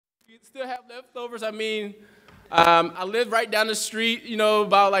You still have leftovers. I mean, I live right down the street,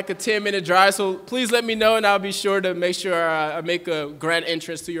 about like a 10-minute drive. So please let me know, and I'll be sure to make sure I make a grand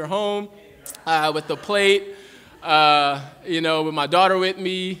entrance to your home with the plate, with my daughter with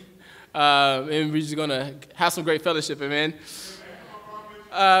me. And we're just going to have some great fellowship, amen.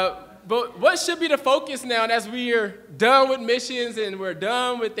 But what should be the focus now as we are done with missions and we're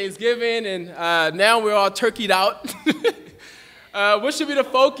done with Thanksgiving and now we're all turkeyed out? What should be the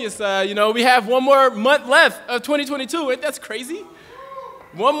focus? We have one more month left of 2022. That's crazy.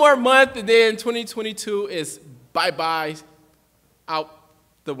 One more month, and then 2022 is bye-bye, out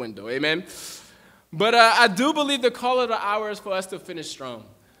the window. Amen? But I do believe the call of the hour is for us to finish strong.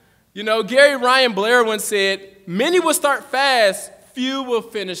 Gary Ryan Blair once said, many will start fast, few will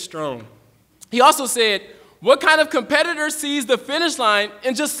finish strong. He also said, what kind of competitor sees the finish line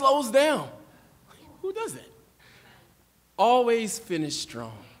and just slows down? Who does that? Always finish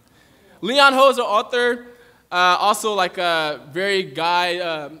strong. Leon Ho is an author, also like a very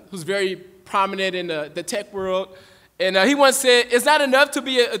guy who's very prominent in the tech world. And he once said, it's not enough to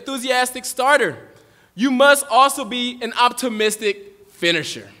be an enthusiastic starter. You must also be an optimistic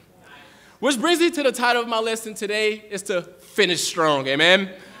finisher. Which brings me to the title of my lesson today, is to finish strong, amen?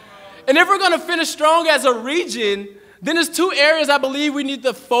 And if we're going to finish strong as a region, then there's two areas I believe we need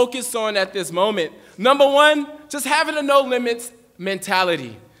to focus on at this moment. Number one, just having a no limits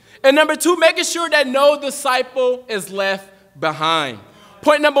mentality. And number two, making sure that no disciple is left behind.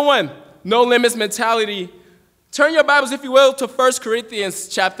 Point number one, no limits mentality. Turn your Bibles, if you will, to 1 Corinthians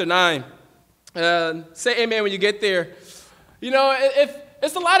chapter 9. Say amen when you get there.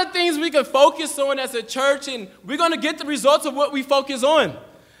 It's a lot of things we can focus on as a church, and we're going to get the results of what we focus on.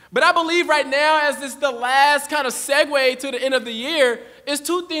 But I believe right now, as this is the last kind of segue to the end of the year, is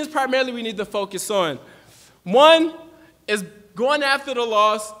two things primarily we need to focus on. One is going after the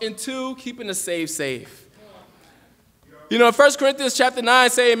lost, and two, keeping the saved safe. 1 Corinthians chapter 9,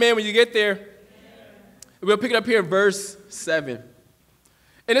 say amen when you get there. We'll pick it up here in verse 7.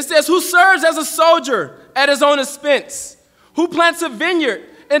 And it says, who serves as a soldier at his own expense? Who plants a vineyard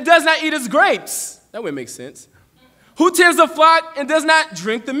and does not eat its grapes? That wouldn't make sense. Who tends a flock and does not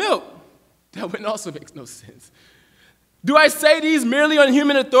drink the milk? That wouldn't also make no sense. Do I say these merely on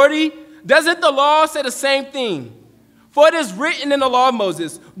human authority? Doesn't the law say the same thing? For it is written in the law of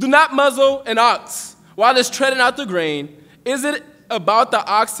Moses, do not muzzle an ox while it's treading out the grain. Is it about the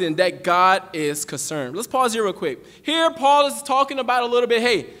oxen that God is concerned? Let's pause here real quick. Here, Paul is talking about a little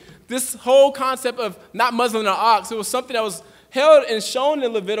bit, this whole concept of not muzzling an ox, it was something that was held and shown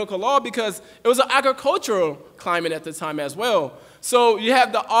in Levitical law because it was an agricultural climate at the time as well. So you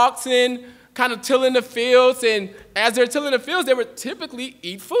have the oxen kind of tilling the fields, and as they're tilling the fields, they would typically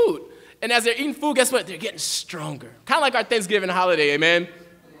eat food. And as they're eating food, guess what? They're getting stronger. Kind of like our Thanksgiving holiday, amen?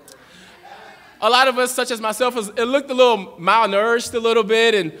 A lot of us, such as myself, it looked a little malnourished a little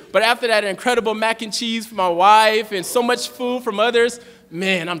bit, but after that incredible mac and cheese from my wife and so much food from others,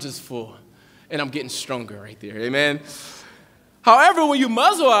 man, I'm just full, and I'm getting stronger right there, amen? However, when you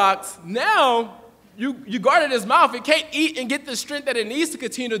muzzle ox, now you guarded his mouth. It can't eat and get the strength that it needs to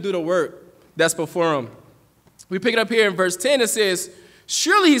continue to do the work that's before him. We pick it up here in verse 10. It says,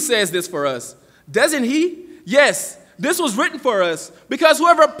 surely he says this for us. Doesn't he? Yes, this was written for us, because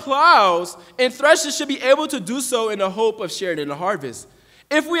whoever plows and threshes should be able to do so in the hope of sharing in the harvest.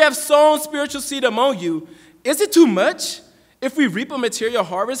 If we have sown spiritual seed among you, is it too much if we reap a material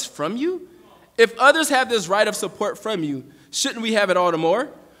harvest from you? If others have this right of support from you, shouldn't we have it all the more?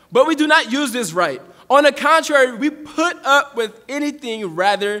 But we do not use this right. On the contrary, we put up with anything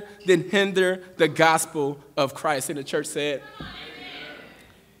rather than hinder the gospel of Christ. And the church said,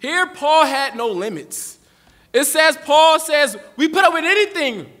 here Paul had no limits. Paul says, we put up with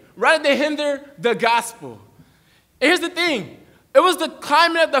anything rather than hinder the gospel. And here's the thing. It was the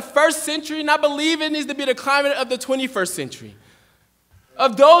climate of the first century, and I believe it needs to be the climate of the 21st century.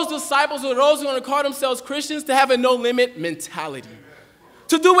 Of those disciples or those who are going to call themselves Christians, to have a no-limit mentality.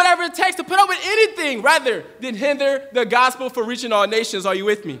 To do whatever it takes to put up with anything rather than hinder the gospel for reaching all nations. Are you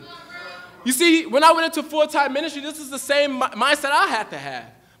with me? You see, when I went into full-time ministry, this is the same mindset I had to have.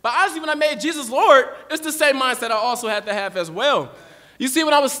 But honestly, when I made Jesus Lord, it's the same mindset I also had to have as well. You see,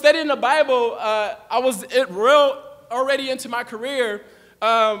 when I was studying the Bible, I was already into my career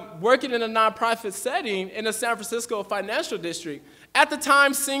working in a nonprofit setting in the San Francisco financial district. At the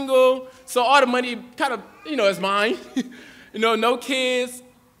time, single, so all the money kind of, is mine. No kids,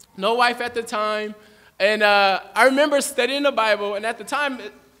 no wife at the time. And I remember studying the Bible, and at the time,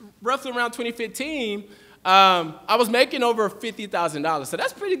 roughly around 2015, I was making over $50,000, so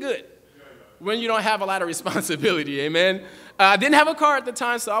that's pretty good. when you don't have a lot of responsibility, amen? I didn't have a car at the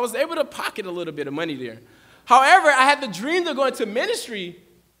time, so I was able to pocket a little bit of money there. However, I had the dream to go into ministry,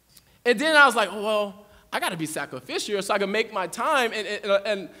 and then I was like, oh, well, I got to be sacrificial so I can make my time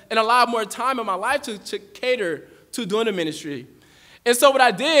and allow more time in my life to cater to doing the ministry. And so what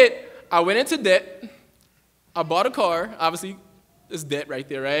I did, I went into debt. I bought a car. Obviously, it's debt right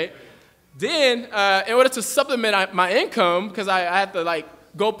there, right? Then, in order to supplement my income, because I had to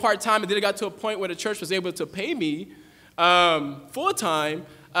go part-time, and then it got to a point where the church was able to pay me full-time,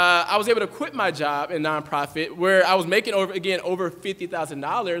 I was able to quit my job in nonprofit where I was making over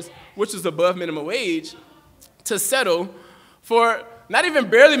 $50,000, which is above minimum wage, to settle for not even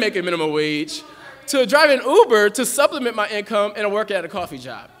barely making minimum wage, to drive an Uber to supplement my income and work at a coffee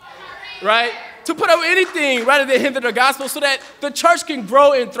job, right? To put up anything rather than hinder the gospel so that the church can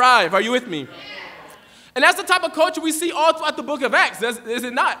grow and thrive. Are you with me? And that's the type of culture we see all throughout the book of Acts, is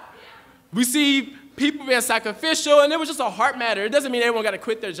it not? We see people being sacrificial, and it was just a heart matter. It doesn't mean everyone got to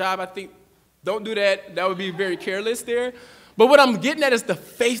quit their job. I think, don't do that. That would be very careless there. But what I'm getting at is the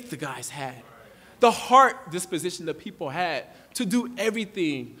faith the guys had, the heart disposition the people had to do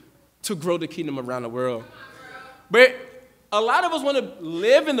everything to grow the kingdom around the world. But a lot of us want to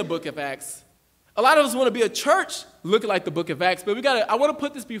live in the book of Acts. A lot of us want to be a church looking like the book of Acts. But I want to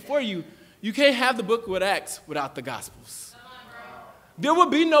put this before you. You can't have the book of Acts without the Gospels. There will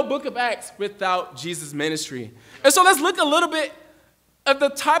be no book of Acts without Jesus' ministry. And so let's look a little bit at the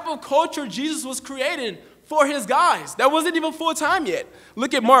type of culture Jesus was creating for his guys. That wasn't even full-time yet.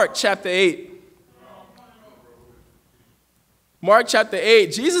 Look at Mark chapter 8. Mark chapter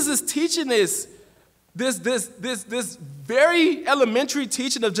 8. Jesus is teaching this very elementary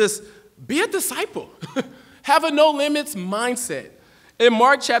teaching of just be a disciple. Have a no limits mindset. In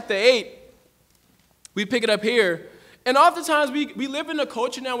Mark chapter 8, we pick it up here. And oftentimes we live in a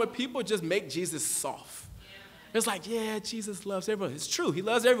culture now where people just make Jesus soft. It's like, yeah, Jesus loves everyone. It's true, he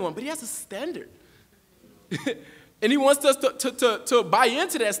loves everyone, but he has a standard. And he wants us to buy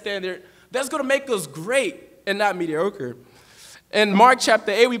into that standard that's going to make us great and not mediocre. In Mark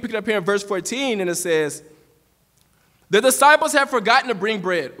chapter 8, we pick it up here in verse 14, and it says, the disciples have forgotten to bring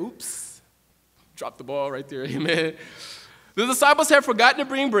bread. Oops. Dropped the ball right there, amen. The disciples have forgotten to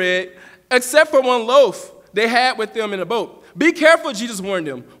bring bread, except for one loaf they had with them in the boat. Be careful, Jesus warned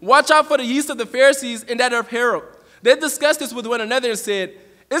them. Watch out for the yeast of the Pharisees and that of Herod. They discussed this with one another and said,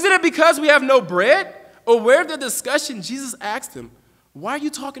 isn't it because we have no bread? Aware of the discussion, Jesus asked them, why are you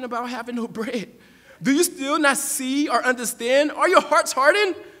talking about having no bread? Do you still not see or understand? Are your hearts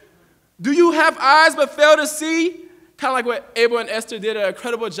hardened? Do you have eyes but fail to see? Kind of like what Abel and Esther did an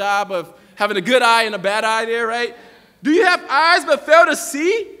incredible job of having a good eye and a bad eye there, right? Do you have eyes but fail to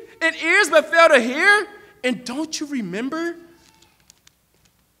see? And ears but fail to hear? And don't you remember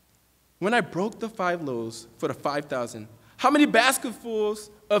when I broke the 5 loaves for the 5,000? How many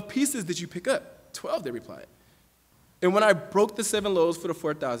basketfuls of pieces did you pick up? 12, they replied. And when I broke the 7 loaves for the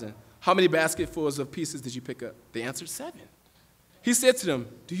 4,000, how many basketfuls of pieces did you pick up? They answered 7. He said to them,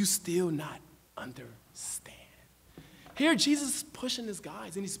 do you still not understand? Here, Jesus is pushing his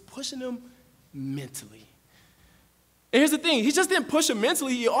guys, and he's pushing them mentally. And here's the thing. He just didn't push them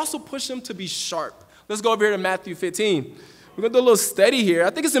mentally. He also pushed them to be sharp. Let's go over here to Matthew 15. We're going to do a little study here. I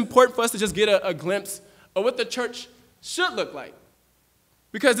think it's important for us to just get a glimpse of what the church should look like.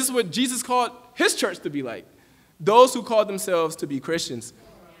 Because this is what Jesus called his church to be like. Those who call themselves to be Christians.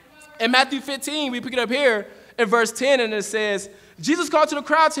 In Matthew 15, we pick it up here in verse 10, and it says, Jesus called to the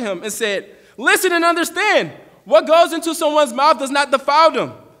crowd to him and said, listen and understand. What goes into someone's mouth does not defile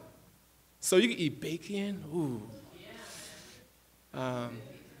them. So you can eat bacon. Ooh.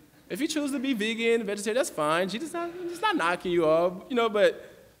 If you choose to be vegan, vegetarian, that's fine. Jesus is not knocking you off, but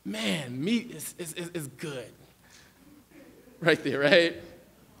man, meat is good. Right there, right?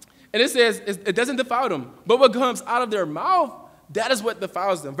 And it says it doesn't defile them, but what comes out of their mouth, that is what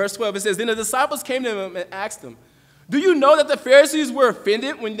defiles them. Verse 12, it says, then the disciples came to him and asked him, do you know that the Pharisees were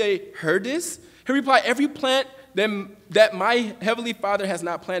offended when they heard this? He replied, every plant that my heavenly Father has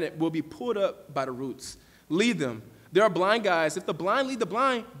not planted will be pulled up by the roots. Lead them. There are blind guys. If the blind lead the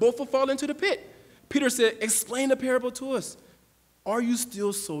blind, both will fall into the pit. Peter said, explain the parable to us. Are you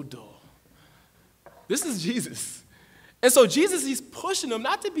still so dull? This is Jesus. And so Jesus, he's pushing them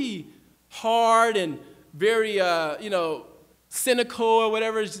not to be hard and very, cynical or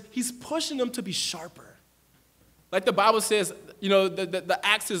whatever. He's pushing them to be sharper. Like the Bible says, the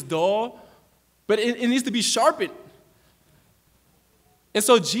axe is dull, but it needs to be sharpened. And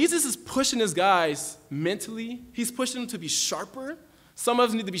so Jesus is pushing his guys mentally. He's pushing them to be sharper. Some of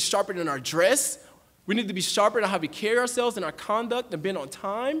us need to be sharper in our dress. We need to be sharper in how we carry ourselves and our conduct and being on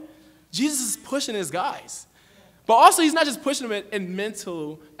time. Jesus is pushing his guys. But also, he's not just pushing them in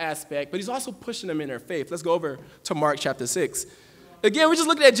mental aspect, but he's also pushing them in their faith. Let's go over to Mark chapter 6. Again, we're just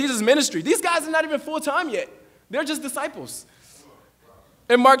looking at Jesus' ministry. These guys are not even full-time yet. They're just disciples.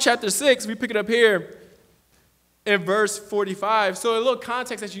 In Mark chapter 6, we pick it up here in verse 45. So a little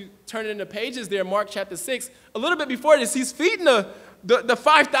context as you turn it into pages there, Mark chapter 6. A little bit before this, he's feeding the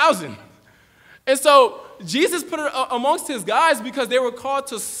 5,000. And so Jesus put it amongst his guys because they were called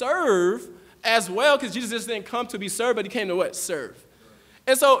to serve as well, because Jesus just didn't come to be served, but he came to what? Serve.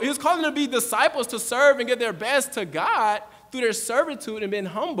 And so he was calling them to be disciples, to serve and give their best to God through their servitude and being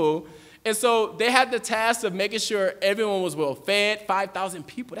humble. And so they had the task of making sure everyone was well fed. 5,000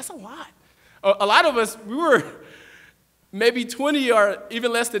 people, that's a lot. A lot of us, we were maybe 20 or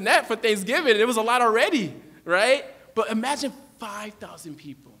even less than that for Thanksgiving. It was a lot already, right? But imagine 5,000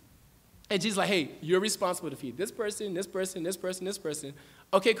 people. And Jesus is like, hey, you're responsible to feed this person, this person, this person, this person.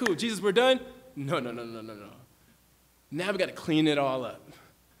 Okay, cool. Jesus, we're done? No. Now we got to clean it all up.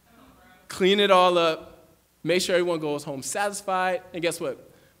 Clean it all up. Make sure everyone goes home satisfied. And guess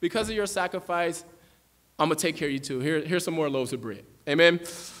what? Because of your sacrifice, I'm going to take care of you too. Here's some more loaves of bread. Amen?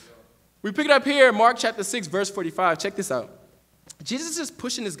 We pick it up here, Mark chapter 6, verse 45. Check this out. Jesus is just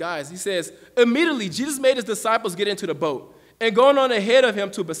pushing his guys. He says, immediately Jesus made his disciples get into the boat and going on ahead of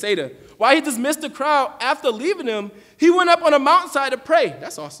him to Bethsaida. While he dismissed the crowd, after leaving them, he went up on a mountainside to pray.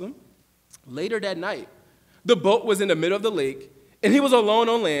 That's awesome. Later that night, the boat was in the middle of the lake, and he was alone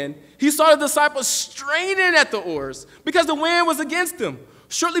on land. He saw the disciples straining at the oars because the wind was against them.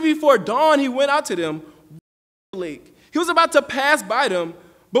 Shortly before dawn, he went out to them on the lake. He was about to pass by them,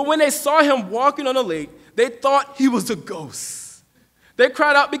 but when they saw him walking on the lake, they thought he was a ghost. They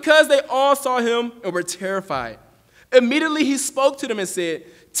cried out because they all saw him and were terrified. Immediately he spoke to them and said,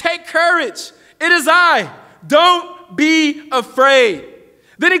 take courage, it is I, don't be afraid.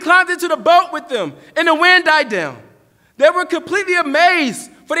 Then he climbed into the boat with them, and the wind died down. They were completely amazed,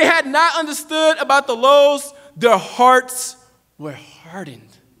 for they had not understood about the loaves. Their hearts were hardened.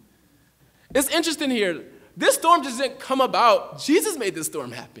 It's interesting here. This storm just didn't come about. Jesus made this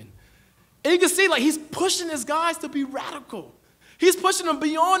storm happen. And you can see, like, he's pushing his guys to be radical. He's pushing them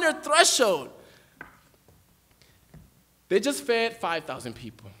beyond their threshold. They just fed 5,000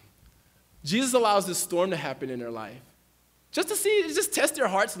 people. Jesus allows this storm to happen in their life. Just to see, just test their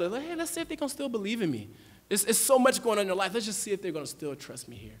hearts. Like, hey, let's see if they're going to still believe in me. It's so much going on in their life. Let's just see if they're going to still trust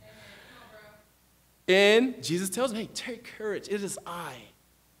me here. And Jesus tells them, hey, take courage. It is I.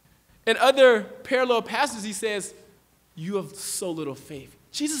 In other parallel passages, he says, you have so little faith.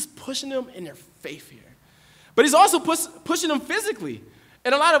 Jesus is pushing them in their faith here. But he's also pushing them physically.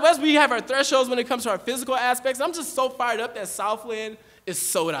 And a lot of us, we have our thresholds when it comes to our physical aspects. I'm just so fired up that Southland is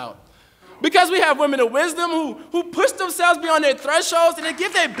sold out. Because we have women of wisdom who push themselves beyond their thresholds and they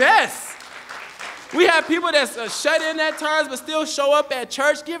give their best. We have people that's shut in at times but still show up at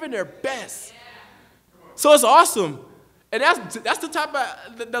church giving their best. So it's awesome. And that's the type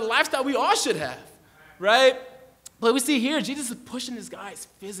of the lifestyle we all should have, right? But we see here, Jesus is pushing his guys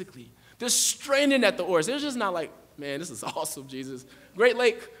physically. They're straining at the oars. They're just not like, man, this is awesome, Jesus. Great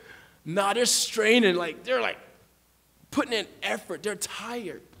Lake. Nah, they're straining. They're putting in effort. They're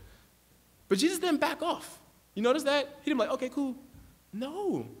tired. But Jesus didn't back off. You notice that? He didn't be like, okay, cool.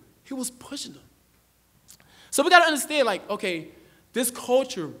 No, he was pushing them. So we got to understand, okay, this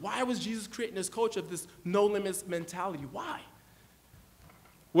culture, why was Jesus creating this culture of this no limits mentality? Why?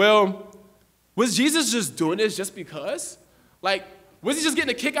 Well, was Jesus just doing this just because? Was he just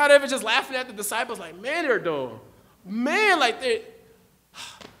getting a kick out of it, just laughing at the disciples like, man, they're dull. Man,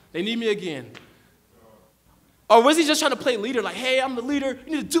 they need me again. Or was he just trying to play leader, like, hey, I'm the leader.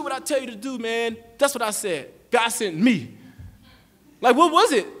 You need to do what I tell you to do, man. That's what I said. God sent me. What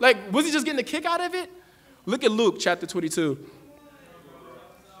was it? Was he just getting a kick out of it? Look at Luke chapter 22.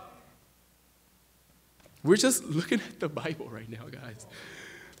 We're just looking at the Bible right now, guys.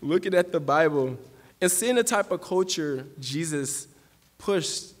 Looking at the Bible and seeing the type of culture Jesus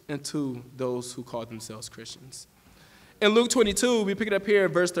pushed into those who call themselves Christians. In Luke 22, we pick it up here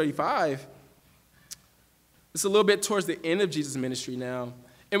in verse 35. It's a little bit towards the end of Jesus' ministry now.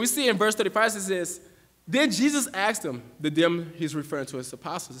 And we see in verse 35, it says, then Jesus asked them, them he's referring to his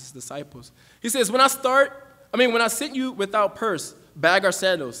apostles, his disciples. He says, when I sent you without purse, bag, or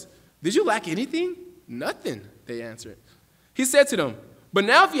sandals, did you lack anything? Nothing, they answered. He said to them, but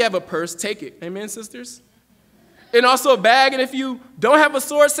now if you have a purse, take it. Amen, sisters? And also a bag, and if you don't have a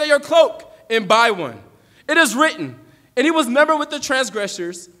sword, say your cloak and buy one. It is written, and he was numbered with the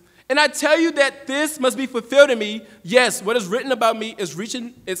transgressors. And I tell you that this must be fulfilled in me. Yes, what is written about me is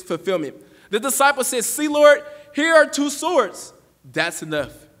reaching its fulfillment. The disciple says, see, Lord, here are 2 swords. That's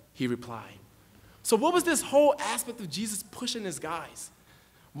enough, he replied. So what was this whole aspect of Jesus pushing his guys?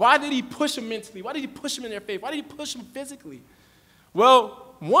 Why did he push them mentally? Why did he push them in their faith? Why did he push them physically?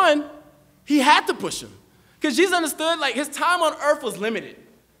 Well, one, he had to push them. Because Jesus understood, like, his time on earth was limited.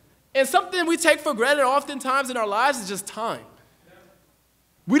 And something we take for granted oftentimes in our lives is just time.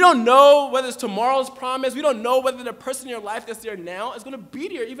 We don't know whether it's tomorrow's promise. We don't know whether the person in your life that's there now is going to be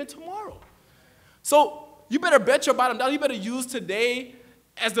there even tomorrow. So you better bet your bottom dollar. You better use today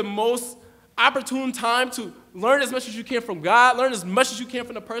as the most opportune time to learn as much as you can from God, learn as much as you can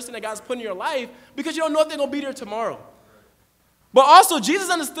from the person that God's put in your life, because you don't know if they're going to be there tomorrow. But also, Jesus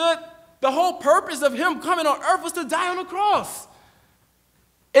understood the whole purpose of him coming on earth was to die on the cross.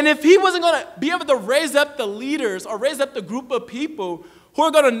 And if he wasn't going to be able to raise up the leaders or raise up the group of people who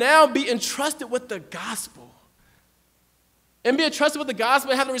are going to now be entrusted with the gospel, and be entrusted with the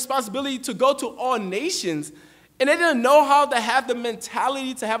gospel and have the responsibility to go to all nations, and they didn't know how to have the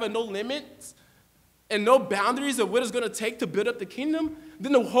mentality to have no limits and no boundaries of what it's going to take to build up the kingdom,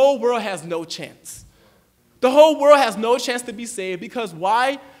 then the whole world has no chance. The whole world has no chance to be saved because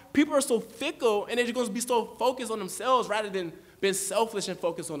why? People are so fickle and they're going to be so focused on themselves rather than being selfish and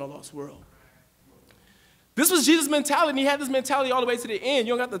focused on the lost world. This was Jesus' mentality, and he had this mentality all the way to the end.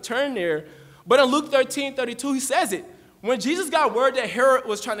 You don't have to turn there. But in Luke 13:32, he says it. When Jesus got word that Herod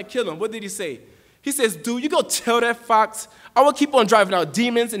was trying to kill him, what did he say? He says, dude, you go tell that fox, I will keep on driving out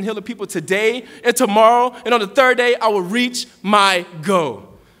demons and healing people today and tomorrow, and on the third day, I will reach my goal.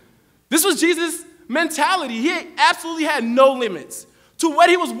 This was Jesus' mentality. He absolutely had no limits to what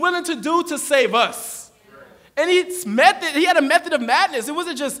he was willing to do to save us. And he had a method of madness. It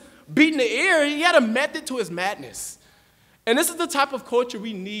wasn't just beating the air. He had a method to his madness. And this is the type of culture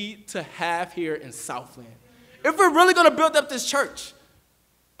we need to have here in Southland. If we're really going to build up this church,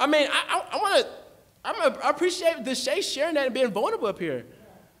 I mean, I appreciate Deshae sharing that and being vulnerable up here.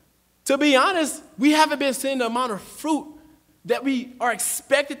 To be honest, we haven't been seeing the amount of fruit that we are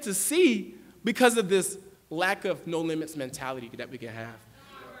expected to see because of this lack of no limits mentality that we can have.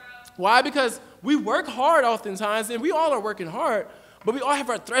 Why? Because we work hard oftentimes, and we all are working hard, but we all have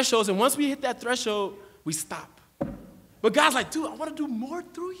our thresholds, and once we hit that threshold, we stop. But God's like, dude, I want to do more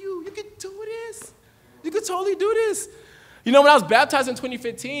through you. You can do this. You could totally do this. You know, when I was baptized in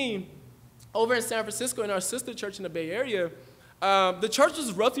 2015, over in San Francisco in our sister church in the Bay Area, the church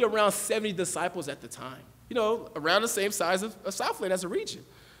was roughly around 70 disciples at the time. You know, around the same size of Southland as a region.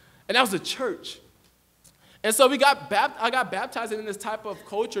 And that was a church. And so I got baptized in this type of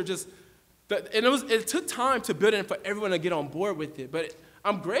culture, and it took time to build it and for everyone to get on board with it. But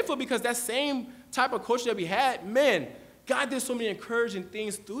I'm grateful because that same type of culture that we had, man, God did so many encouraging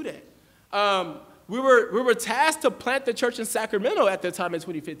things through that. We were tasked to plant the church in Sacramento at that time in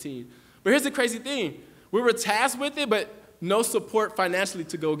 2015. But here's the crazy thing. We were tasked with it, but no support financially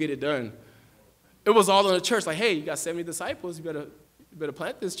to go get it done. It was all on the church. Like, hey, you got 70 disciples. You better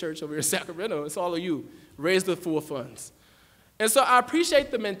plant this church over here in Sacramento. It's all of you. Raise the full funds. And so I appreciate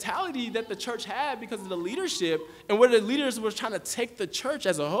the mentality that the church had because of the leadership and where the leaders were trying to take the church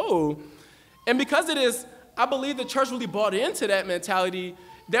as a whole. And because of this, I believe the church really bought into that mentality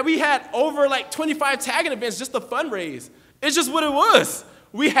that we had over like 25 tagging events just to fundraise. It's just what it was.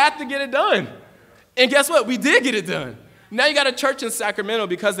 We had to get it done. And guess what? We did get it done. Now you got a church in Sacramento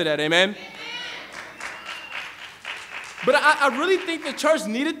because of that, amen? But I really think the church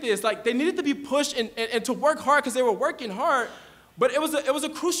needed this. Like, they needed to be pushed and to work hard because they were working hard. But it was a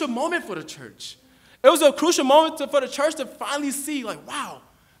crucial moment for the church. It was a crucial moment for the church to finally see, like, wow,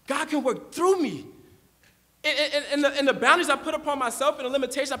 God can work through me. And the boundaries I put upon myself and the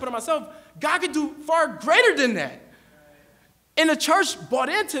limitations I put on myself, God can do far greater than that. And the church bought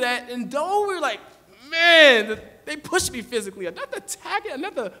into that, and though we're like, man, they pushed me physically. Another tagging,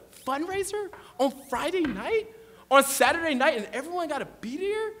 another fundraiser on Friday night, on Saturday night, and everyone got to be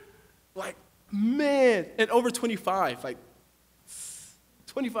there? Like, man, and over 25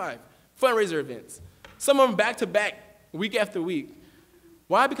 fundraiser events. Some of them back-to-back, week after week.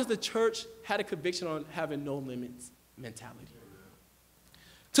 Why? Because the church had a conviction on having no limits mentality.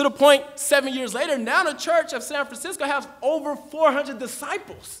 To the point, 7 years later, now the church of San Francisco has over 400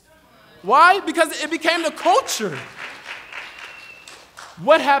 disciples. Why? Because it became the culture.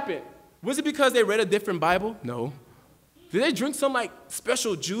 What happened? Was it because they read a different Bible? No. Did they drink some like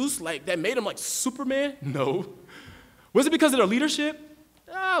special juice like that made them like Superman? No. Was it because of their leadership?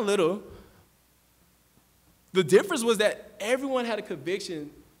 A little. The difference was that everyone had a conviction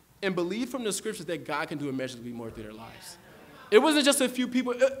and believed from the scriptures that God can do immeasurably more through their lives. It wasn't just a few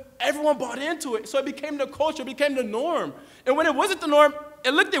people. Everyone bought into it. So it became the culture, it became the norm. And when it wasn't the norm,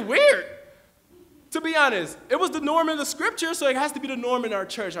 it looked weird. To be honest, it was the norm in the scripture, so it has to be the norm in our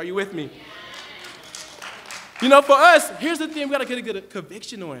church. Are you with me? You know, for us, here's the thing we got to get a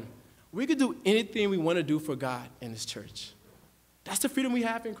conviction on. We can do anything we want to do for God in this church. That's the freedom we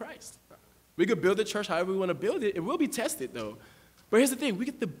have in Christ. We could build the church however we want to build it. It will be tested, though. But here's the thing. We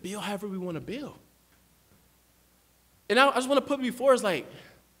get to build however we want to build. And I just want to put before is like,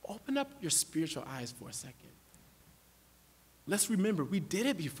 open up your spiritual eyes for a second. Let's remember, we did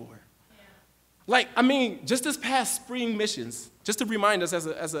it before. Yeah. Like, I mean, just this past spring missions, just to remind us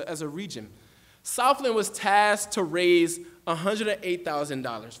as a region, Southland was tasked to raise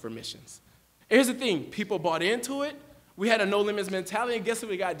 $108,000 for missions. And here's the thing. People bought into it. We had a no limits mentality, and guess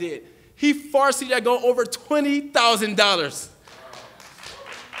what God did? He far see that go over $20,000.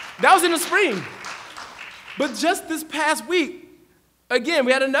 That was in the spring. But just this past week, again,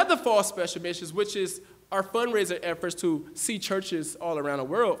 we had another fall special missions, which is our fundraiser efforts to see churches all around the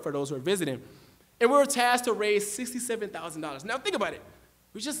world for those who are visiting. And we were tasked to raise $67,000. Now think about it.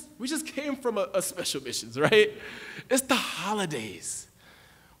 We just came from a special missions, right? It's the holidays.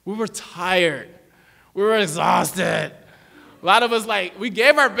 We were tired. We were exhausted. A lot of us, like, we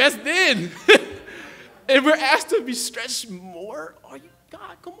gave our best then. And we're asked to be stretched more. Are you,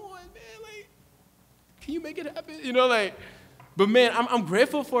 God, come on, man. Like, can you make it happen? You know, like, but man, I'm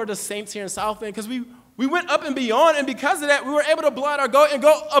grateful for the saints here in Southland because we went up and beyond, and because of that, we were able to blow out our goal and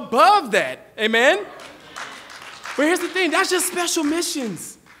go above that. Amen? But here's the thing. That's just special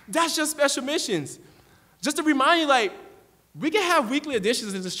missions. That's just special missions. Just to remind you, like, we can have weekly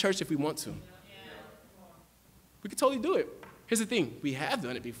additions in this church if we want to. We can totally do it. Here's the thing. We have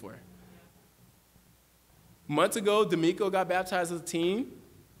done it before. Months ago, D'Amico got baptized as a teen.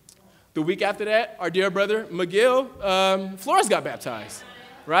 The week after that, our dear brother, McGill, Flores got baptized,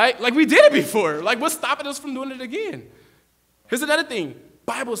 right? Like, we did it before. Like, what's stopping us from doing it again? Here's another thing,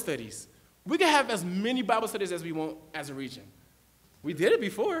 Bible studies. We can have as many Bible studies as we want as a region. We did it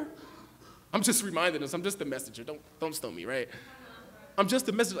before. I'm just reminding us. I'm just the messenger. Don't stone me, right? I'm just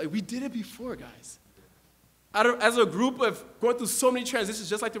the messenger. Like, we did it before, guys. As a group of going through so many transitions,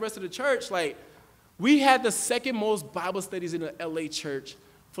 just like the rest of the church, like, we had the second most Bible studies in the LA church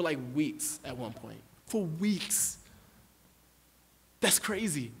for like weeks at one point. For weeks. That's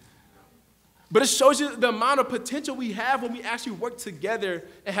crazy. But it shows you the amount of potential we have when we actually work together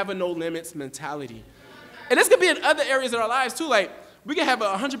and have a no limits mentality. And this could be in other areas of our lives too. Like, we can have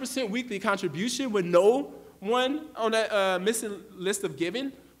a 100% weekly contribution with no one on that missing list of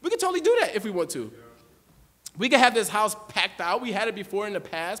giving. We can totally do that if we want to. We can have this house packed out. We had it before in the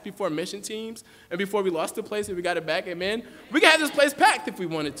past, before mission teams, and before we lost the place and we got it back, amen? We can have this place packed if we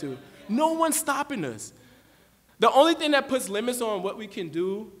wanted to. No one's stopping us. The only thing that puts limits on what we can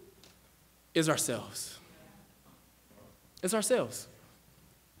do is ourselves. It's ourselves.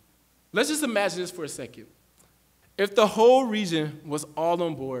 Let's just imagine this for a second. If the whole region was all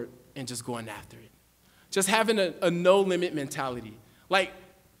on board and just going after it, just having a no-limit mentality, like,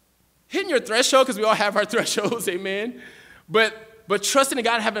 hitting your threshold, because we all have our thresholds, amen? But trusting in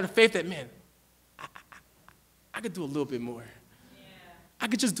God and having the faith that, man, I could do a little bit more. Yeah. I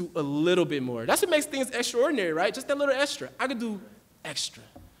could just do a little bit more. That's what makes things extraordinary, right? Just that little extra. I could do extra.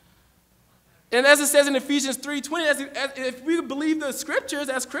 And as it says in Ephesians 3:20, if we believe the scriptures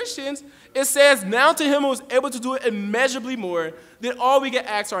as Christians, it says, now to him who is able to do it immeasurably more than all we can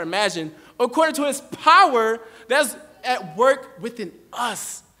ask or imagine, according to his power that's at work within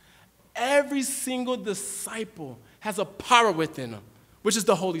us. Every single disciple has a power within them, which is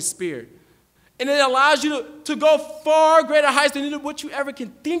the Holy Spirit. And it allows you to go far greater heights than what you ever can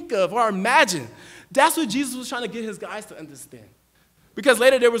think of or imagine. That's what Jesus was trying to get his guys to understand. Because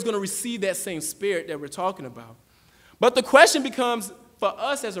later they was going to receive that same spirit that we're talking about. But the question becomes, for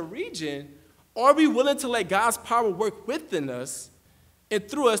us as a region, are we willing to let God's power work within us and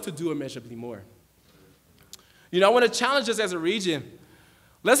through us to do immeasurably more? You know, I want to challenge us as a region.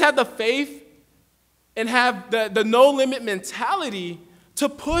 Let's have the faith and have the no-limit mentality to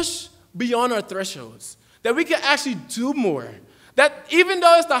push beyond our thresholds, that we can actually do more, that even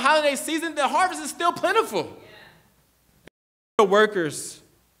though it's the holiday season, the harvest is still plentiful. Yeah. Workers,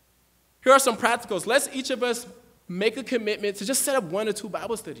 here are some practicals. Let's each of us make a commitment to just set up 1 or 2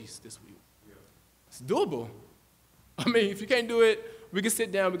 Bible studies this week. Yeah. It's doable. I mean, if you can't do it, we can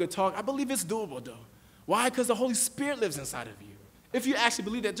sit down, we can talk. I believe it's doable, though. Why? Because the Holy Spirit lives inside of you. If you actually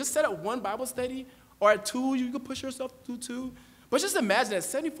believe that, just set up 1 Bible study, or at 2, you can push yourself to 2. But just imagine that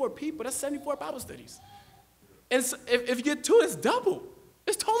 74 people, that's 74 Bible studies. And so if you get 2, it's double.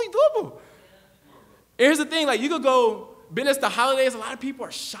 It's totally doable. And here's the thing, like, you could go business, the holidays, a lot of people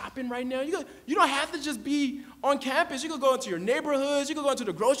are shopping right now. You don't have to just be on campus. You can go into your neighborhoods. You can go into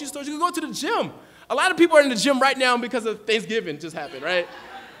the grocery stores. You can go to the gym. A lot of people are in the gym right now because of Thanksgiving just happened, right?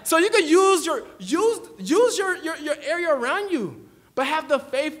 So you can use your area around you, but have the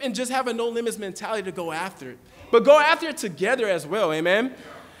faith and just have a no limits mentality to go after it. But go after it together as well, amen?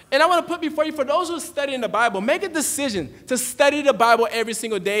 And I want to put before you, for those who are studying the Bible, make a decision to study the Bible every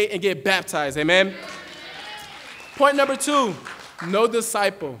single day and get baptized, amen? Point number 2, no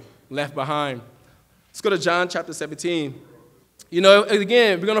disciple left behind. Let's go to John chapter 17. You know,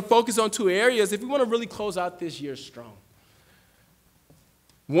 again, we're going to focus on 2 areas if we want to really close out this year strong.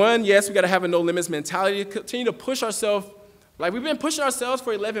 One, yes, we got to have a no limits mentality, continue to push ourselves, like we've been pushing ourselves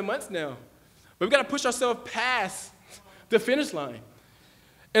for 11 months now. But we've got to push ourselves past the finish line.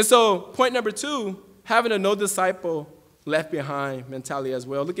 And so, point number 2, having a no disciple left behind mentality as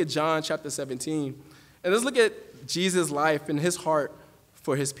well. Look at John chapter 17. And let's look at Jesus' life and his heart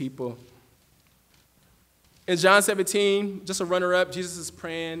for his people. In John 17, just a runner-up, Jesus is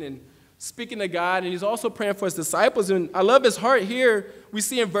praying and speaking to God, and he's also praying for his disciples. And I love his heart here. We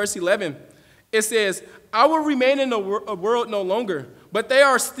see in verse 11, it says, I will remain in the world no longer, but they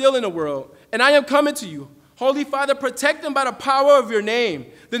are still in the world, and I am coming to you. Holy Father, protect them by the power of your name,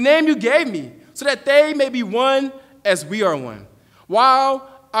 the name you gave me, so that they may be one as we are one. While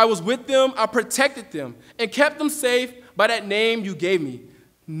I was with them, I protected them and kept them safe by that name you gave me.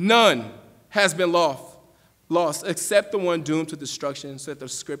 None has been lost except the one doomed to destruction, so that the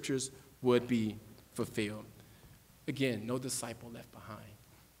scriptures would be fulfilled. Again, no disciple left behind.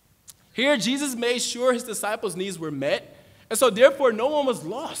 Here, Jesus made sure his disciples' needs were met, and so therefore no one was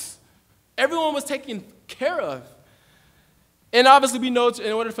lost. Everyone was taken care of. And obviously we know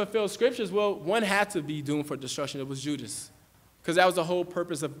in order to fulfill scriptures, well, one had to be doomed for destruction. It was Judas. Because that was the whole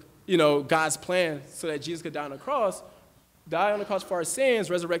purpose of, God's plan, so that Jesus could die on the cross for our sins,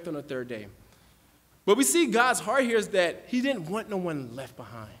 resurrect on the 3rd day. But we see God's heart here is that he didn't want no one left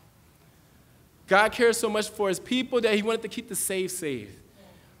behind. God cares so much for his people that he wanted to keep the saved.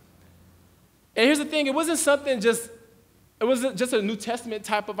 And here's the thing, it wasn't just a New Testament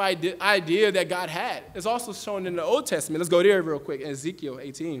type of idea that God had. It's also shown in the Old Testament. Let's go there real quick, in Ezekiel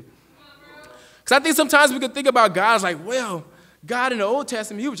 18. Because I think sometimes we could think about God as like, well, God in the Old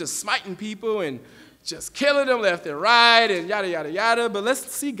Testament, he was just smiting people and just killing them left and right and yada, yada, yada. But let's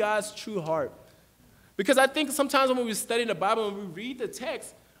see God's true heart. Because I think sometimes when we study the Bible, when we read the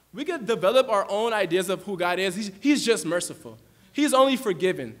text, we could develop our own ideas of who God is. He's just merciful. He's only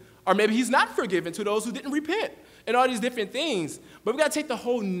forgiven. Or maybe he's not forgiven to those who didn't repent. And all these different things. But we got to take the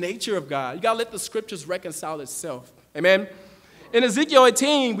whole nature of God. You got to let the scriptures reconcile itself. Amen? In Ezekiel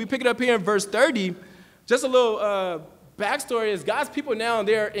 18, we pick it up here in verse 30. Just a little backstory is God's people now,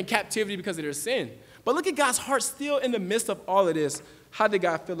 they're in captivity because of their sin. But look at God's heart still in the midst of all of this. How did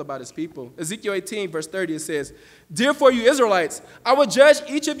God feel about his people? Ezekiel 18, verse 30, it says, Therefore, you Israelites, I will judge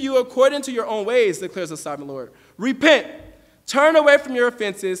each of you according to your own ways, declares the sovereign Lord. Repent. Turn away from your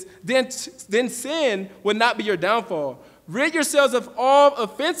offenses, then sin will not be your downfall. Rid yourselves of all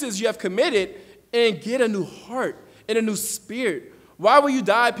offenses you have committed and get a new heart and a new spirit. Why will you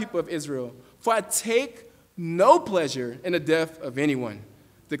die, people of Israel? For I take no pleasure in the death of anyone,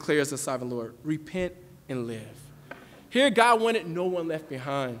 declares the sovereign Lord. Repent and live. Here, God wanted no one left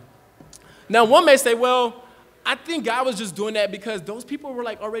behind. Now, one may say, well, I think God was just doing that because those people were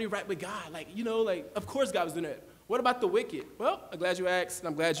already right with God. Of course God was doing that. What about the wicked? Well, I'm glad you asked, and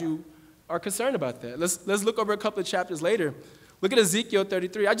I'm glad you are concerned about that. Let's look over a couple of chapters later. Look at Ezekiel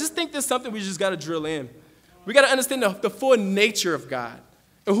 33. I just think there's something we just got to drill in. We got to understand the full nature of God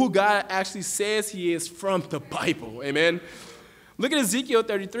and who God actually says he is from the Bible. Amen? Look at Ezekiel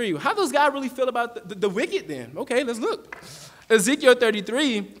 33. How does God really feel about the wicked then? Okay, let's look. Ezekiel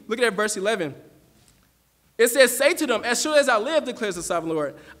 33, look at verse 11. It says, Say to them, as sure as I live, declares the sovereign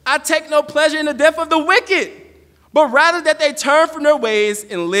Lord, I take no pleasure in the death of the wicked, but rather that they turn from their ways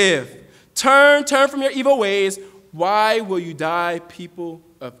and live. Turn from your evil ways. Why will you die, people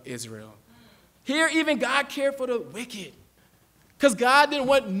of Israel? Here, even God cared for the wicked, because God didn't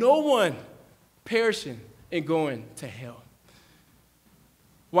want no one perishing and going to hell.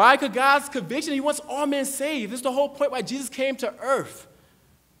 Why? Because God's conviction, he wants all men saved. This is the whole point why Jesus came to earth,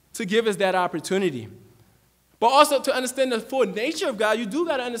 to give us that opportunity. But also to understand the full nature of God, you do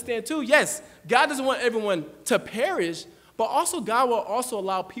got to understand too, yes, God doesn't want everyone to perish, but also God will also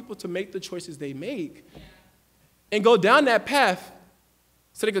allow people to make the choices they make and go down that path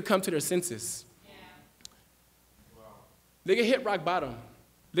so they could come to their senses. They can hit rock bottom.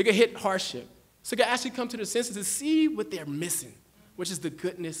 They can hit hardship. So they can actually come to their senses and see what they're missing, which is the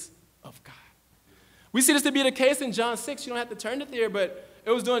goodness of God. We see this to be the case in John 6. You don't have to turn it there, but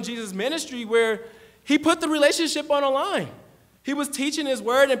it was during Jesus' ministry where he put the relationship on the line. He was teaching his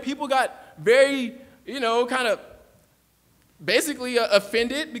word, and people got very, kind of basically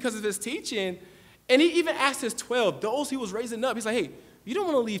offended because of his teaching. And he even asked his 12, those he was raising up. He's like, hey, you don't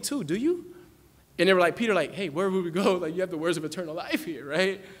want to leave too, do you? And they were like, Peter, like, hey, where would we go? Like, you have the words of eternal life here,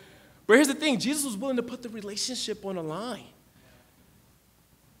 right? But here's the thing. Jesus was willing to put the relationship on the line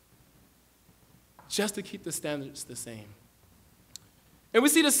just to keep the standards the same. And we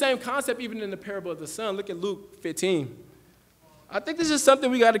see the same concept even in the parable of the son. Look at Luke 15. I think this is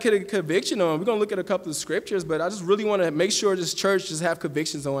something we got to get a conviction on. We're going to look at a couple of scriptures, but I just really want to make sure this church just have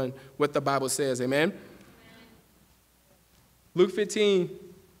convictions on what the Bible says. Amen? Luke 15.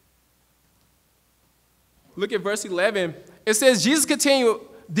 Look at verse 11. It says, Jesus continued,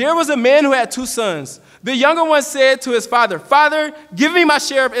 there was a man who had 2 sons. The younger one said to his father, Father, give me my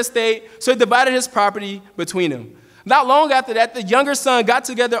share of estate. So he divided his property between them. Not long after that, the younger son got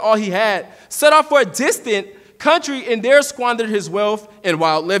together all he had, set off for a distant country, and there squandered his wealth in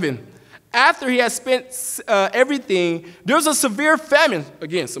wild living. After he had spent everything, there was a severe famine.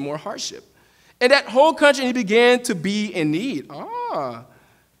 Again, some more hardship. In that whole country, he began to be in need.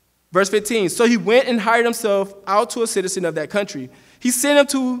 Verse 15, so he went and hired himself out to a citizen of that country. He sent him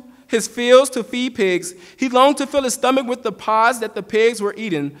to his fields to feed pigs. He longed to fill his stomach with the pods that the pigs were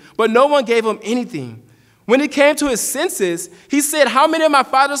eating, but no one gave him anything. When he came to his senses, he said, how many of my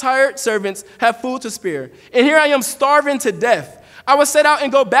father's hired servants have food to spare? And here I am starving to death. I will set out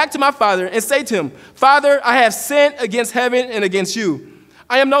and go back to my father and say to him, Father, I have sinned against heaven and against you.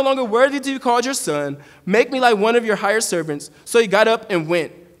 I am no longer worthy to be called your son. Make me like one of your hired servants. So he got up and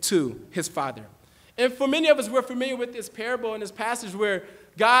went to his father. And for many of us, we're familiar with this parable and this passage where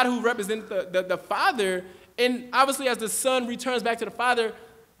God, who represents the father, and obviously as the son returns back to the father,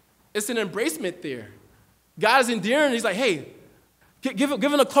 it's an embracement there. God is endearing. He's like, hey, give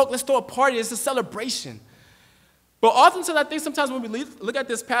him a cloak. Let's throw a party. It's a celebration. But oftentimes, I think sometimes when we look at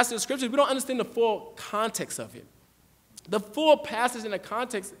this passage of Scripture, we don't understand the full context of it. The full passage in the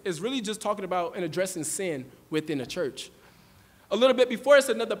context is really just talking about and addressing sin within the church. A little bit before, it's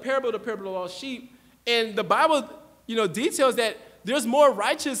another parable, the parable of the lost sheep. And the Bible, details that there's more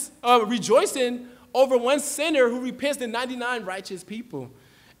righteous rejoicing over one sinner who repents than 99 righteous people.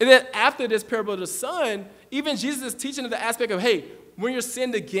 And then after this parable of the son, even Jesus is teaching the aspect of, hey, when you're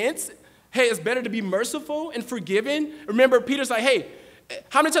sinned against, hey, it's better to be merciful and forgiven. Remember, Peter's like, hey,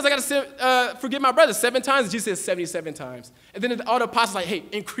 how many times I got to forgive my brother? 7 times? Jesus says 77 times. And then all the apostles are like, hey,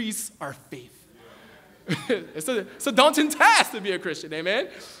 increase our faith. It's a daunting task to be a Christian, amen?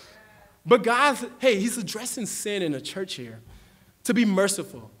 But God, hey, he's addressing sin in the church here. To be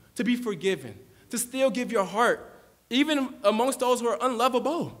merciful, to be forgiven, to still give your heart, even amongst those who are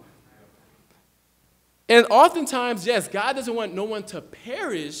unlovable. And oftentimes, yes, God doesn't want no one to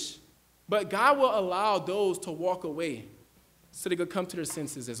perish, but God will allow those to walk away so they could come to their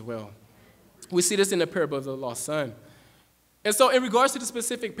senses as well. We see this in the parable of the lost son. And so in regards to the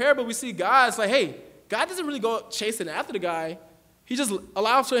specific parable, we see God's like, hey, God doesn't really go chasing after the guy. He just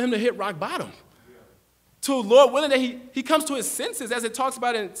allows for him to hit rock bottom. To Lord willing that he comes to his senses, as it talks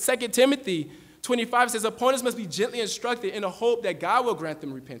about in 2 Timothy 25, it says, opponents must be gently instructed in the hope that God will grant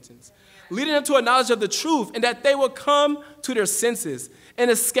them repentance, leading them to a knowledge of the truth, and that they will come to their senses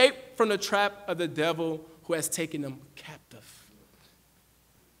and escape from the trap of the devil who has taken them captive.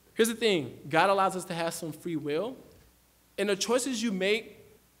 Here's the thing. God allows us to have some free will, and the choices you make,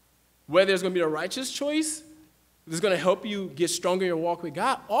 whether it's going to be a righteous choice that's going to help you get stronger in your walk with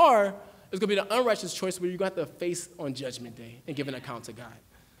God, or it's going to be the unrighteous choice where you're going to have to face on Judgment Day and give an account to God.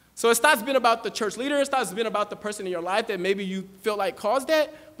 So it stops being about the church leader. It stops being about the person in your life that maybe you feel like caused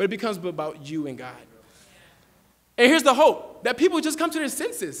that, but it becomes about you and God. And here's the hope, that people just come to their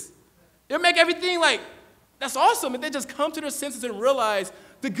senses. It'll make everything like, that's awesome, if they just come to their senses and realize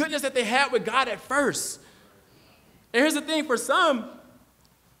the goodness that they had with God at first. And here's the thing, for some,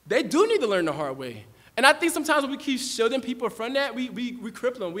 they do need to learn the hard way. And I think sometimes when we keep shielding people from that, we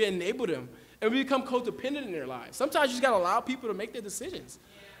cripple them, we enable them, and we become codependent in their lives. Sometimes you just got to allow people to make their decisions,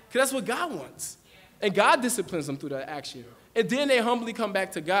 because that's what God wants. And God disciplines them through that action. And then they humbly come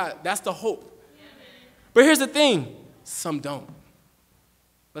back to God. That's the hope. But here's the thing, some don't.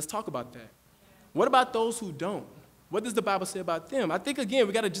 Let's talk about that. What about those who don't? What does the Bible say about them? I think, again,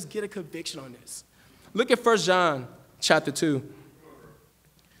 we got to just get a conviction on this. Look at 1 John chapter 2.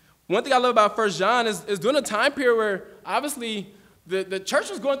 One thing I love about 1 John is during a time period where, obviously, the church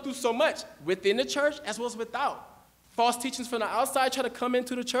was going through so much within the church as well as without. False teachings from the outside try to come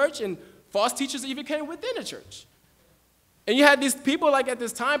into the church, and false teachers even came within the church. And you had these people like at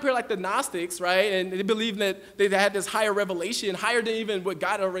this time period, like the Gnostics, right? And they believed that they had this higher revelation, higher than even what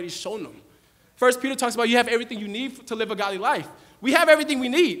God had already shown them. First Peter talks about you have everything you need to live a godly life. We have everything we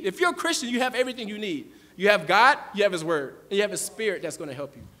need. If you're a Christian, you have everything you need. You have God, you have his word, and you have his spirit that's going to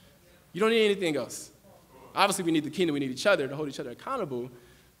help you. You don't need anything else. Obviously, we need the kingdom. We need each other to hold each other accountable.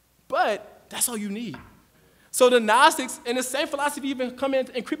 But that's all you need. So the Gnostics, and the same philosophy even come in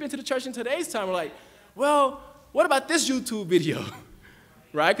and creep into the church in today's time. We're like, well, what about this YouTube video?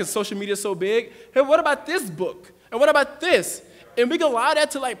 Right? Because social media is so big. Hey, what about this book? And what about this? And we can allow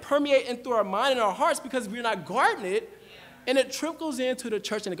that to like permeate into our mind and our hearts because we're not guarding it. And it trickles into the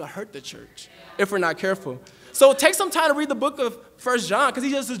church and it can hurt the church if we're not careful. So take some time to read the book of 1 John because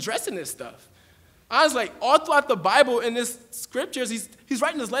he's just addressing this stuff. I was like, all throughout the Bible and this scriptures, he's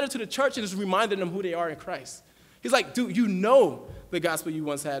writing this letter to the church and just reminding them who they are in Christ. He's like, dude, you know the gospel you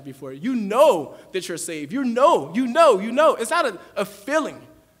once had before. You know that you're saved. You know. It's not a feeling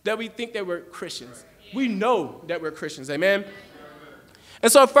that we think that we're Christians. We know that we're Christians, amen?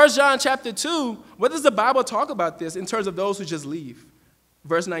 And so 1 John chapter 2, what does the Bible talk about this in terms of those who just leave?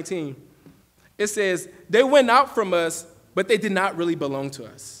 Verse 19, it says, they went out from us, but they did not really belong to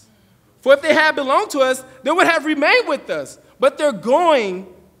us. For if they had belonged to us, they would have remained with us. But their going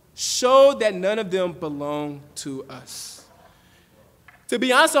showed that none of them belong to us. To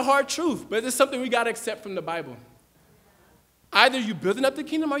be honest, a hard truth, but it's something we got to accept from the Bible. Either you're building up the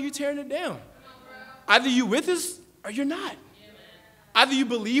kingdom or you're tearing it down. Either you're with us or you're not. Either you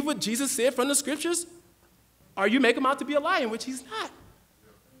believe what Jesus said from the scriptures or you make him out to be a liar, which he's not.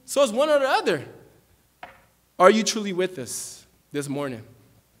 So it's one or the other. Are you truly with us this morning?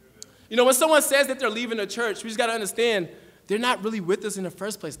 You know, when someone says that they're leaving the church, we just got to understand they're not really with us in the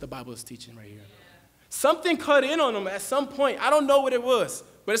first place, the Bible is teaching right here. Something cut in on them at some point. I don't know what it was,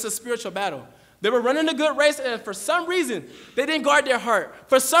 but it's a spiritual battle. They were running a good race, and for some reason, they didn't guard their heart.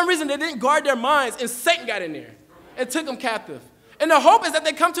 For some reason, they didn't guard their minds, and Satan got in there and took them captive. And the hope is that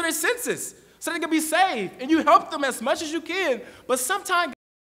they come to their senses so they can be saved, and you help them as much as you can. But sometimes,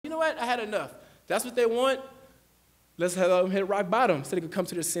 you know what? I had enough. That's what they want. Let's have them hit rock bottom so they can come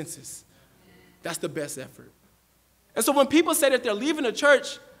to their senses. That's the best effort. And so when people say that they're leaving the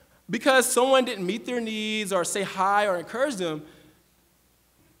church because someone didn't meet their needs or say hi or encourage them,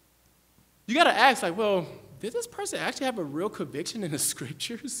 you got to ask, like, well, did this person actually have a real conviction in the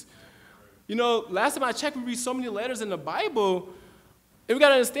scriptures? You know, last time I checked, we read so many letters in the Bible, and we got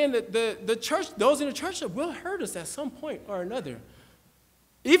to understand that the church, those in the church will hurt us at some point or another.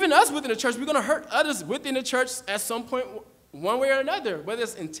 Even us within the church, we're going to hurt others within the church at some point, one way or another, whether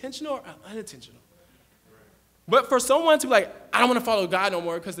it's intentional or unintentional. But for someone to be like, I don't want to follow God no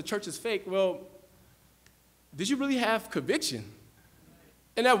more because the church is fake, well, did you really have conviction?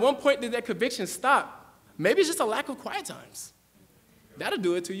 And at one point, did that conviction stop? Maybe it's just a lack of quiet times. That'll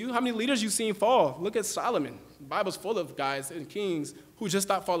do it to you. How many leaders you've seen fall? Look at Solomon. The Bible's full of guys and kings who just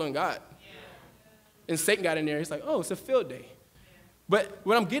stopped following God. And Satan got in there. He's like, oh, it's a field day. But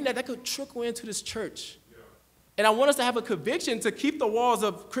what I'm getting at, that could trickle into this church. And I want us to have a conviction to keep the walls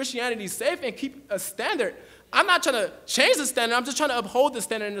of Christianity safe and keep a standard. I'm not trying to change the standard. I'm just trying to uphold the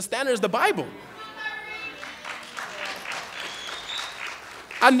standard, and the standard is the Bible.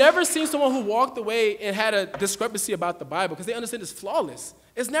 I've never seen someone who walked away and had a discrepancy about the Bible because they understand it's flawless.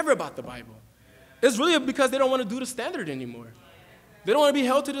 It's never about the Bible. It's really because they don't want to do the standard anymore. They don't want to be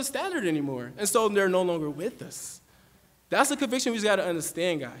held to the standard anymore. And so they're no longer with us. That's the conviction we just got to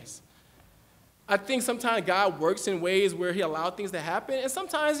understand, guys. I think sometimes God works in ways where he allowed things to happen. And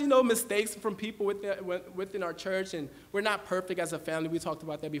sometimes, you know, mistakes from people within our church. And we're not perfect as a family. We talked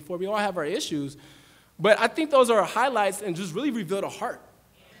about that before. We all have our issues. But I think those are highlights and just really reveal the heart.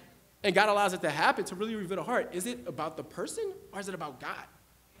 And God allows it to happen to really reveal the heart. Is it about the person or is it about God?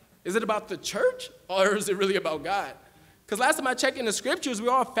 Is it about the church or is it really about God? Because last time I checked in the scriptures, we're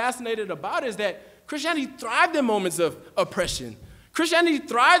all fascinated about is that Christianity thrived in moments of oppression. Christianity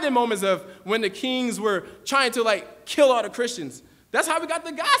thrived in moments of when the kings were trying to like kill all the Christians. That's how we got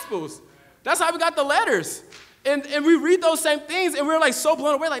the Gospels. That's how we got the letters. And we read those same things and we're like so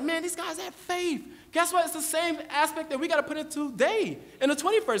blown away, like, man, these guys have faith. Guess what? It's the same aspect that we got to put into today in the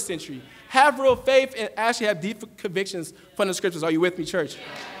 21st century. Have real faith and actually have deep convictions from the scriptures. Are you with me, church?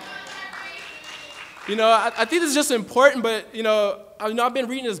 You know, I think this is just important, but, you know, I've been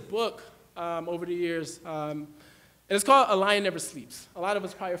reading this book over the years, and it's called A Lion Never Sleeps. A lot of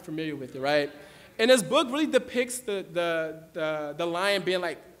us probably are familiar with it, right? And this book really depicts the lion being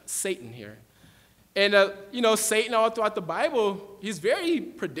like Satan here. And, you know, Satan all throughout the Bible, he's very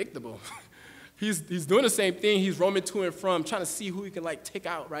predictable. He's doing the same thing. He's roaming to and from, trying to see who he can, like, take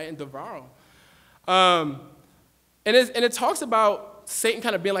out, right, and devour. And it talks about Satan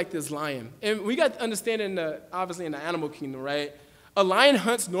kind of being like this lion. And we got to understand obviously in the animal kingdom, right? A lion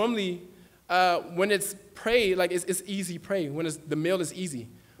hunts normally when it's prey, like it's easy prey, when the meal is easy.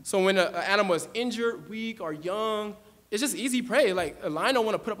 So when an animal is injured, weak, or young, it's just easy prey. Like a lion don't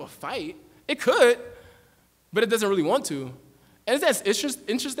want to put up a fight. It could, but it doesn't really want to. And that's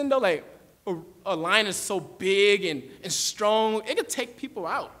interesting though, like a lion is so big and strong, it could take people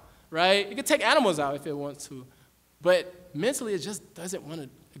out, right? It could take animals out if it wants to. But mentally, it just doesn't want to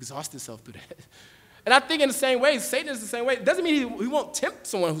exhaust itself through that. And I think in the same way, Satan is the same way. It doesn't mean he won't tempt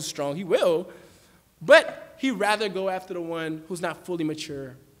someone who's strong. He will. But he'd rather go after the one who's not fully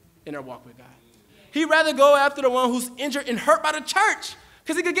mature in their walk with God. He'd rather go after the one who's injured and hurt by the church.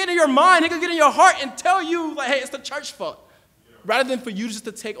 Because he could get in your mind, he could get in your heart and tell you, like, hey, it's the church's fault. Rather than for you just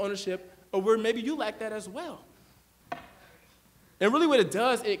to take ownership of where maybe you lack that as well. And really what it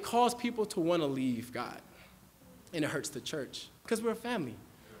does, it causes people to want to leave God. And it hurts the church. Because we're a family.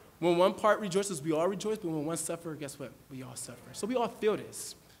 When one part rejoices, we all rejoice. But when one suffers, guess what? We all suffer. So we all feel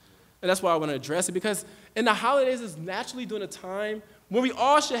this. And that's why I want to address it. Because in the holidays, it's naturally during a time when we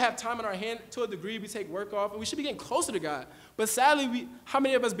all should have time in our hand to a degree. We take work off. And we should be getting closer to God. But sadly, how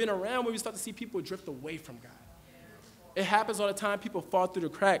many of us been around when we start to see people drift away from God? It happens all the time. People fall through the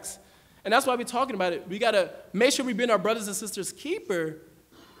cracks. And that's why we're talking about it. We got to make sure we've been our brothers and sisters' keeper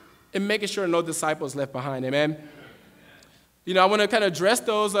and making sure no disciples left behind. Amen? You know, I want to kind of address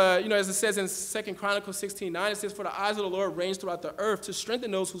those, as it says in 2 Chronicles 16:9, it says, for the eyes of the Lord range throughout the earth to strengthen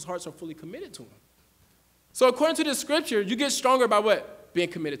those whose hearts are fully committed to him. So according to the scripture, you get stronger by what? Being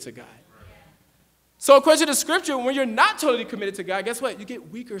committed to God. So according to the scripture, when you're not totally committed to God, guess what? You get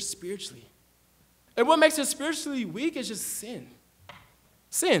weaker spiritually. And what makes you spiritually weak is just sin.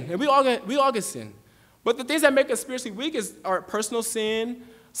 Sin. And we all get sin. But the things that make us spiritually weak is our personal sin,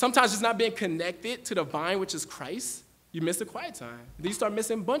 sometimes just not being connected to the vine, which is Christ. You miss the quiet time. Then you start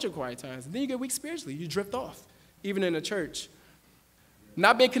missing a bunch of quiet times. And then you get weak spiritually. You drift off, even in the church.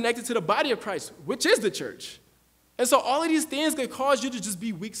 Not being connected to the body of Christ, which is the church. And so all of these things could cause you to just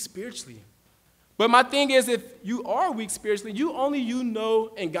be weak spiritually. But my thing is, if you are weak spiritually, you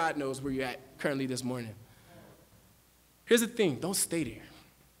know and God knows where you're at currently this morning. Here's the thing. Don't stay there.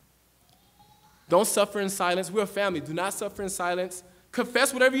 Don't suffer in silence. We're a family. Do not suffer in silence.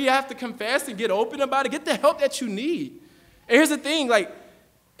 Confess whatever you have to confess and get open about it. Get the help that you need. And here's the thing, like,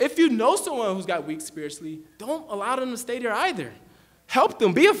 if you know someone who's got weak spiritually, don't allow them to stay there either. Help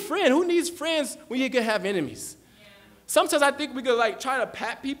them. Be a friend. Who needs friends when you can have enemies? Yeah. Sometimes I think we could, like, try to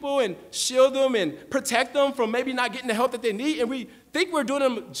pat people and shield them and protect them from maybe not getting the help that they need, and we think we're doing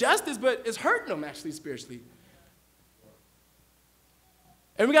them justice, but it's hurting them, actually, spiritually.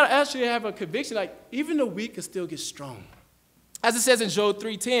 And we got to actually have a conviction, like, even the weak can still get strong. As it says in Job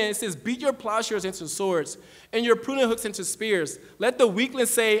 3:10, it says, beat your plowshares into swords and your pruning hooks into spears. Let the weakling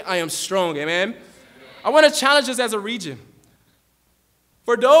say, I am strong. Amen? I want to challenge us as a region.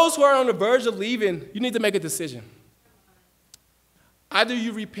 For those who are on the verge of leaving, you need to make a decision. Either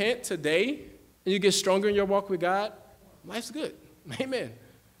you repent today and you get stronger in your walk with God, life's good. Amen.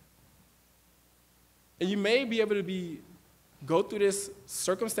 And you may be able to go through this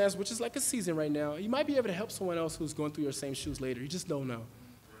circumstance, which is like a season right now. You might be able to help someone else who's going through your same shoes later. You just don't know.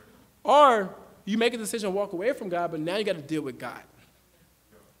 Or you make a decision to walk away from God, but now you got to deal with God,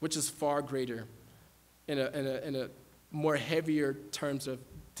 which is far greater in a more heavier terms of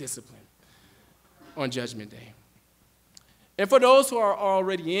discipline on Judgment Day. And for those who are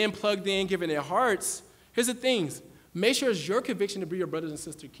already plugged in, giving their hearts, here's the things. Make sure it's your conviction to be your brothers and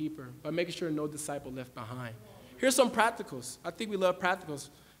sister keeper by making sure no disciple left behind. Here's some practicals. I think we love practicals.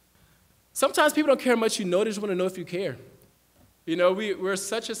 Sometimes people don't care how much you know. They just want to know if you care. You know, we're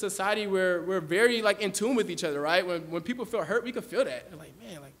such a society where we're very, like, in tune with each other, right? When people feel hurt, we can feel that. They're like,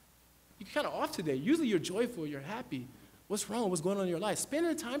 man, like, you're kind of off today. Usually you're joyful. You're happy. What's wrong? What's going on in your life?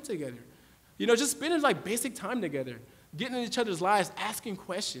 Spending time together. You know, just spending, like, basic time together. Getting in each other's lives, asking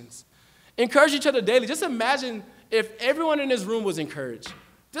questions. Encourage each other daily. Just imagine if everyone in this room was encouraged.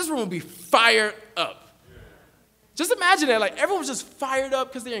 This room would be fired up. Just imagine that, like, everyone's just fired up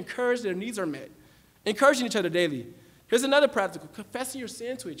because they're encouraged, their needs are met. Encouraging each other daily. Here's another practical, confessing your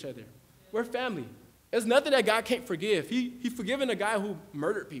sin to each other. We're family. There's nothing that God can't forgive. He forgiven a guy who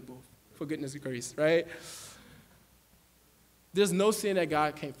murdered people, for goodness grace, right? There's no sin that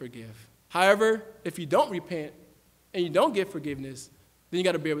God can't forgive. However, if you don't repent and you don't get forgiveness, then you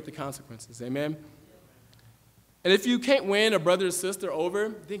got to bear with the consequences, amen? And if you can't win a brother or sister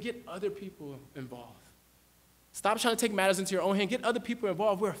over, then get other people involved. Stop trying to take matters into your own hand. Get other people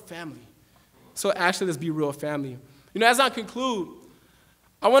involved. We're a family. So actually, let's be real family. You know, as I conclude,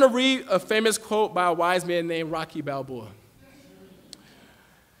 I want to read a famous quote by a wise man named Rocky Balboa.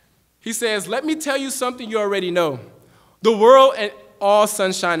 He says, "Let me tell you something you already know. The world ain't all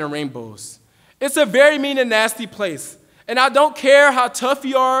sunshine and rainbows. It's a very mean and nasty place. And I don't care how tough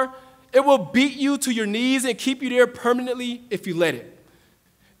you are, it will beat you to your knees and keep you there permanently if you let it.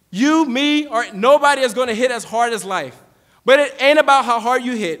 You, me, or nobody is going to hit as hard as life. But it ain't about how hard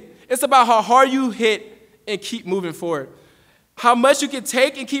you hit. It's about how hard you hit and keep moving forward. How much you can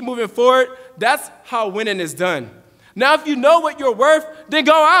take and keep moving forward, that's how winning is done. Now, if you know what you're worth, then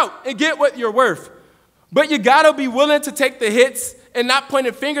go out and get what you're worth. But you got to be willing to take the hits and not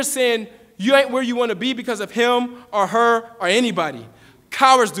pointing fingers saying you ain't where you want to be because of him or her or anybody.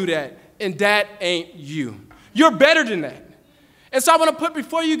 Cowards do that, and that ain't you. You're better than that. And so I want to put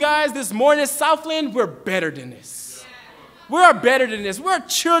before you guys this morning, Southland, we're better than this. We are better than this. We're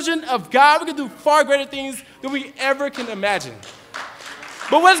children of God. We can do far greater things than we ever can imagine.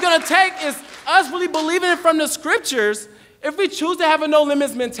 But what it's going to take is us really believing from the scriptures if we choose to have a no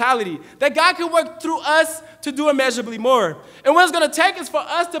limits mentality, that God can work through us to do immeasurably more. And what it's going to take is for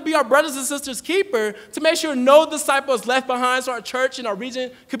us to be our brothers and sisters' keeper to make sure no disciple is left behind so our church and our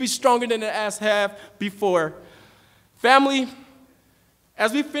region could be stronger than it has have before. Family,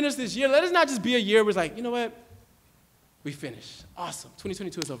 as we finish this year, let us not just be a year where it's like, you know what? We finished. Awesome.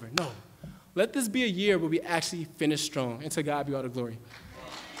 2022 is over. No. Let this be a year where we actually finish strong. And to God be all the glory.